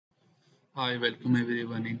Hi, welcome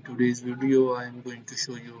everyone. In today's video, I am going to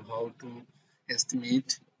show you how to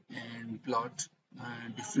estimate and plot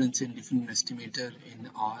difference in different estimator in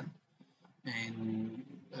R. And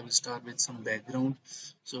I will start with some background.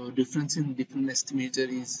 So, difference in different estimator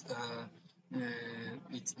is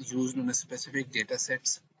it's used on a specific data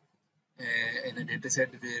sets. In a data set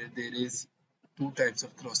where there is two types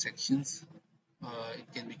of cross sections.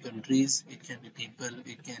 It can be countries, it can be people,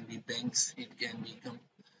 it can be banks, it can be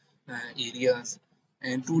areas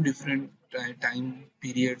and two different time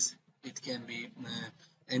periods. It can be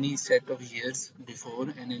any set of years before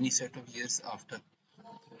and any set of years after.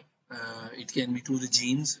 It can be two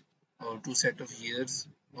regimes or two set of years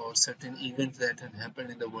or certain events that have happened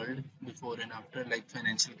in the world before and after, like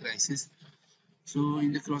financial crisis. So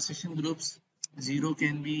in the cross-section groups, zero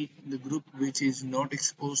can be the group which is not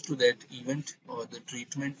exposed to that event or the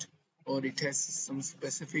treatment, or it has some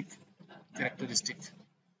specific characteristic.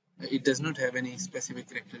 It does not have any specific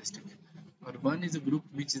characteristic. Or one is a group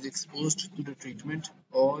which is exposed to the treatment,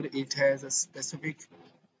 or it has a specific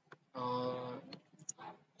uh,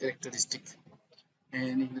 characteristic.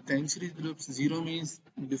 And in the time series groups, zero means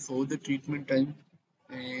before the treatment time,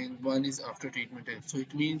 and one is after treatment time. So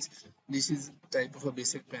it means this is type of a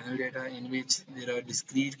basic panel data in which there are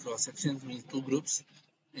discrete cross sections, means two groups,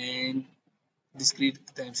 and discrete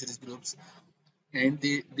time series groups, and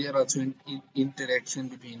they are also in interaction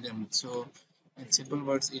between them. So in simple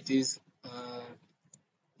words, it is a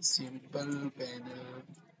simple panel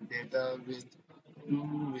data with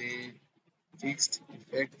two-way fixed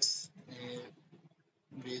effects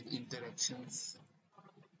with interactions.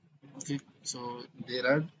 Okay, so there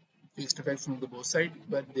are fixed effects from the both sides,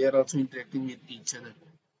 but they are also interacting with each other.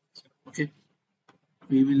 Okay,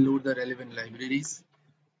 we will load the relevant libraries,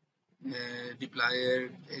 dplyr,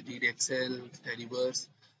 read excel, Tediverse.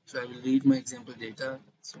 So I will read my example data.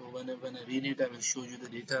 So when I read it, I will show you the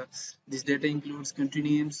data. This data includes country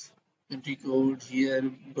names, country code, year,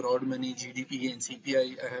 broad money, GDP, and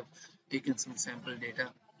CPI. I have taken some sample data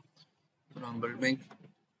from World Bank.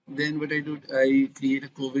 Then what I do, I create a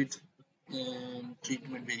COVID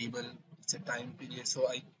treatment variable. It's a time period. So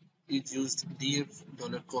it used df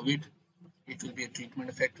dollar COVID. It will be a treatment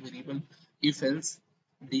effect variable. If else,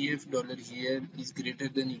 df dollar here is greater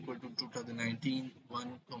than equal to 2019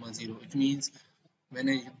 1 comma 0. It means when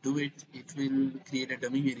I do it, it will create a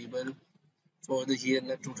dummy variable for the year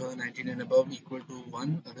 2019 and above equal to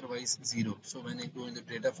 1, otherwise 0. So when I go in the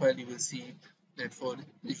data file, you will see that for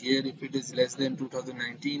the year, if it is less than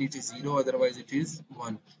 2019, it is 0, otherwise it is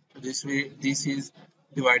 1. So this way, this is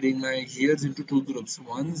dividing my years into two groups,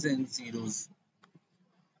 ones and zeros.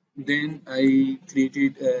 Then I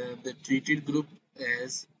created the treated group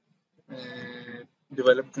as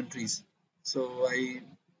developed countries. So I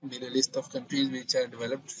made a list of countries which are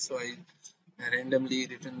developed. So I randomly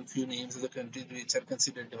written few names of the countries which are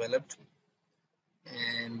considered developed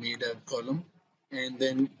and made a column, and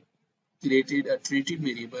then created a treated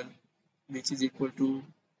variable which is equal to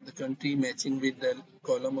the country matching with the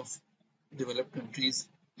column of developed countries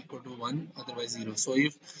equal to 1, otherwise 0. So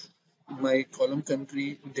if my column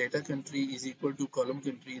country data country is equal to column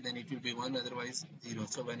country, then it will be 1, otherwise 0.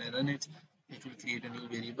 So when I run it, it will create a new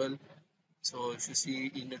variable. So if you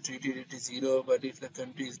see in the treated it is 0, but if the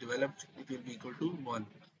country is developed, it will be equal to 1.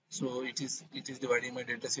 So it is dividing my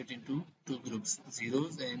data set into two groups,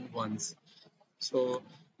 zeros and ones. So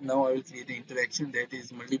now I will create an interaction that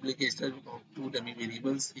is multiplication of two dummy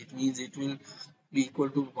variables. It means it will be equal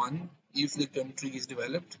to 1 if the country is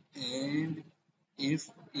developed and if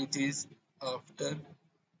it is after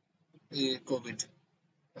COVID,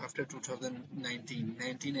 after 2019,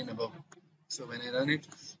 19 and above. So when I run it,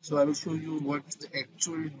 so I will show you what the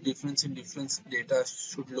actual difference in difference data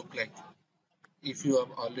should look like if you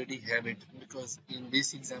have already have it, because in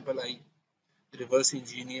this example I reverse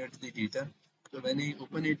engineered the data. So when I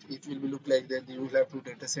open it, it will look like that. You will have two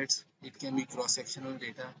data sets. It can be cross-sectional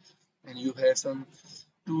data, and you have some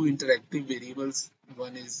two interactive variables.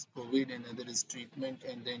 One is COVID and other is treatment,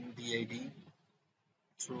 and then DID.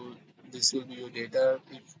 So this will be your data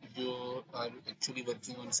if you are actually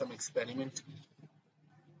working on some experiment.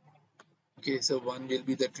 Okay, so one will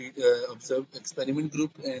be the observed experiment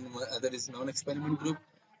group, and other is non-experiment group,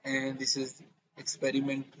 and this is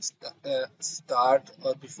experiment start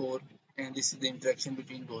or before, and this is the interaction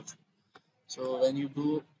between both. So when you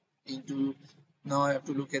go into, now I have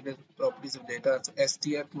to look at the properties of data. So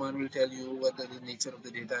STR command will tell you what the nature of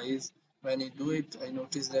the data is. When I do it, I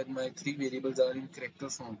notice that my three variables are in character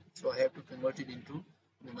form. So I have to convert it into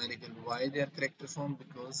numerical. Why they are character form?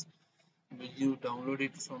 Because when you download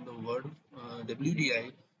it from the Word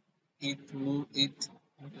WDI, it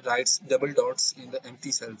writes double dots in the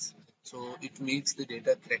empty cells. So it makes the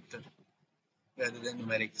data character rather than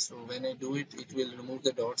numeric. So when I do it, it will remove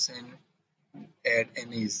the dots and add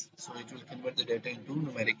NAs. So it will convert the data into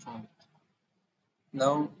numeric form.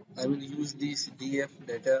 Now I will use this DF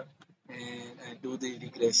data and I do the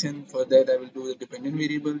regression. For that I will do the dependent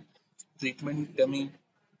variable, treatment dummy,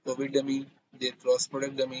 COVID dummy, their cross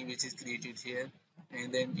product dummy which is created here,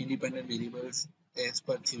 and then independent variables as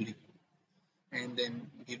per theory, and then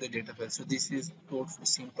give the data file. So this is code for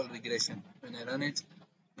simple regression. When I run it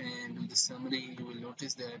and do the summary, you will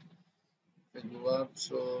notice that it will go up.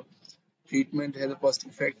 So treatment has a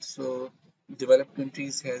positive effect. So developed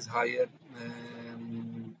countries has higher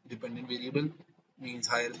dependent variable, means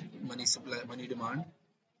higher money supply, money demand,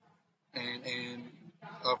 and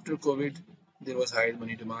after COVID there was higher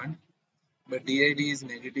money demand. But DID is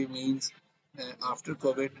negative, means after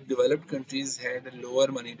COVID developed countries had a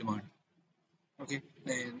lower money demand. Okay,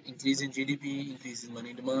 and increase in GDP, increase in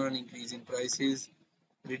money demand, increase in prices,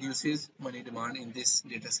 reduces money demand in this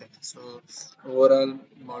data set. So overall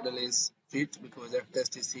model is fit because F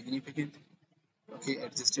test is significant. Okay,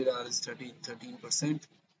 adjusted R is 13%,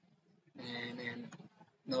 and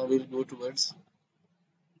now we'll go towards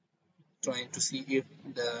trying to see if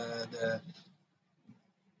the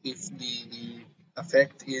if the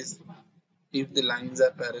effect is if the lines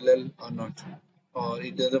are parallel or not, or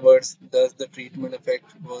in other words, does the treatment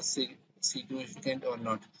effect was significant or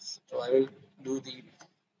not. So I will do the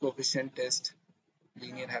coefficient test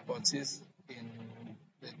linear hypothesis in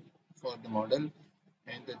the, for the model,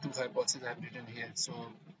 and the two hypotheses I have written here. So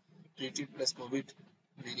treated plus COVID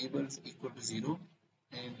variables equal to 0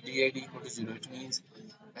 and DID equal to 0. It means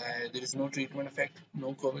there is no treatment effect,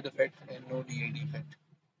 no COVID effect, and no DID effect.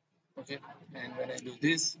 Okay, and when I do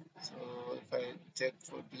this, so if I check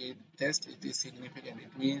for the test, it is significant.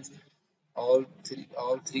 It means all three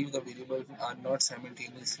of the variables are not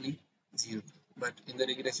simultaneously 0. But in the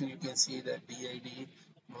regression, you can see that DID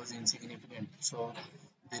was insignificant. So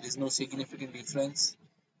there is no significant difference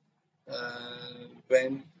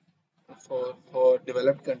when for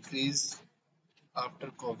developed countries after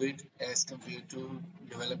COVID as compared to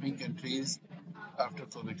developing countries after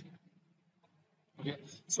COVID. Okay,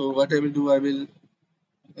 so what I will do, I will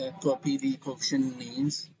copy the coefficient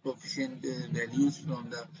names, coefficient values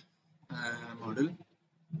from the model,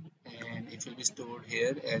 and it will be stored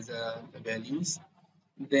here as values.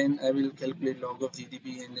 Then I will calculate log of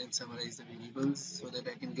GDP and then summarize the variables so that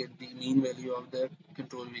I can get the mean value of the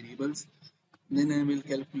control variables. Then I will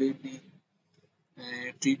calculate the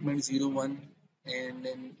treatment 01 and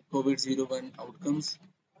then COVID 01 outcomes.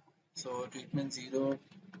 So treatment 0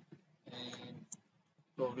 and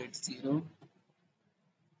COVID 0,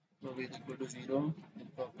 COVID equal to 0,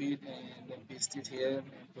 and copy it and then paste it here,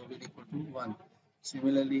 and COVID equal to 1.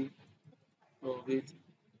 Similarly, COVID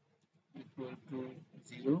equal to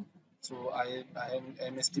 0. So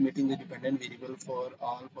I'm estimating the dependent variable for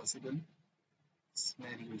all possible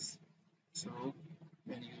scenarios. So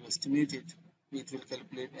when you estimate it, it will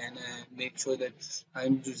calculate and make sure that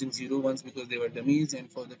I'm using 0 ones because they were dummies,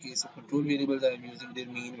 and for the case of control variables, I'm using their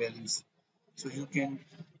mean values. So you can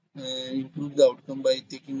improve the outcome by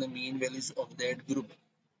taking the mean values of that group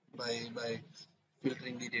by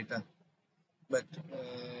filtering the data. But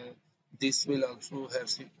this will also have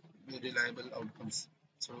reliable outcomes.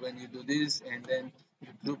 So when you do this and then you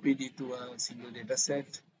group it into a single data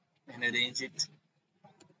set and arrange it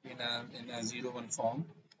in a 0 1 form,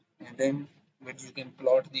 and then when you can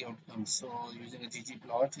plot the outcomes. So using a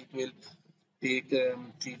ggplot, it will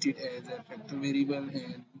treat it as a factor variable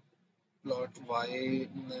and plot y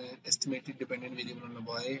estimated dependent variable on the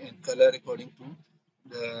y and color according to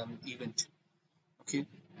the event. Okay,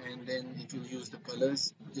 and then it will use the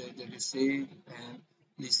colors that you say, and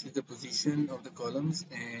this is the position of the columns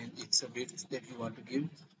and it's a width that you want to give.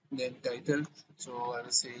 Then title, so I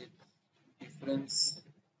will say difference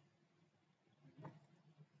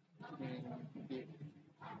in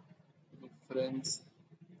difference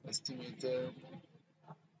estimator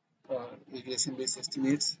regression based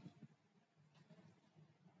estimates,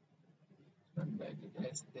 like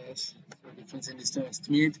dash dash, so difference in distance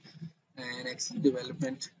estimate and Excel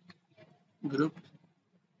development group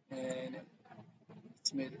and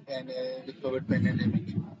estimate and recovered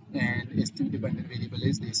pandemic, and estimate dependent variable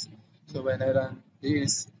is this. So when I run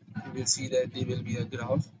this, you will see that there will be a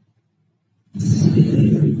graph.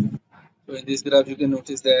 So in this graph, you can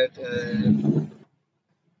notice that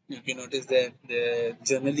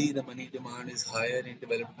generally the money demand is higher in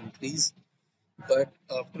developed countries, but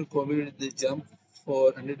after COVID, the jump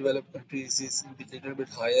for underdeveloped countries is a little bit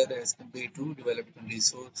higher as compared to developed countries.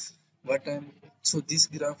 So what I'm so this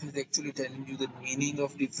graph is actually telling you the meaning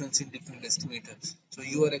of difference in different estimators. So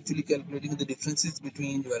you are actually calculating the differences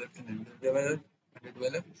between developed and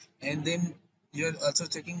underdeveloped, and then you are also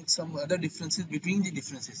checking some other differences between the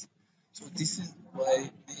differences. So this is why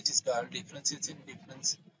it is called difference in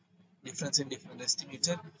different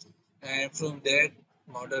estimator. And from that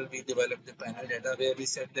model, we developed the panel data where we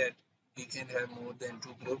said that we can have more than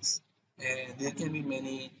two groups, and there can be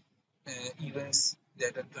many events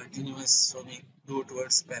that are continuous. So we go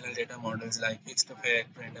towards panel data models like fixed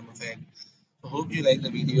effect, random effect. I hope you like the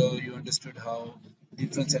video. You understood how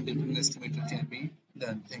difference and different estimator can be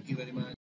done. Thank you very much.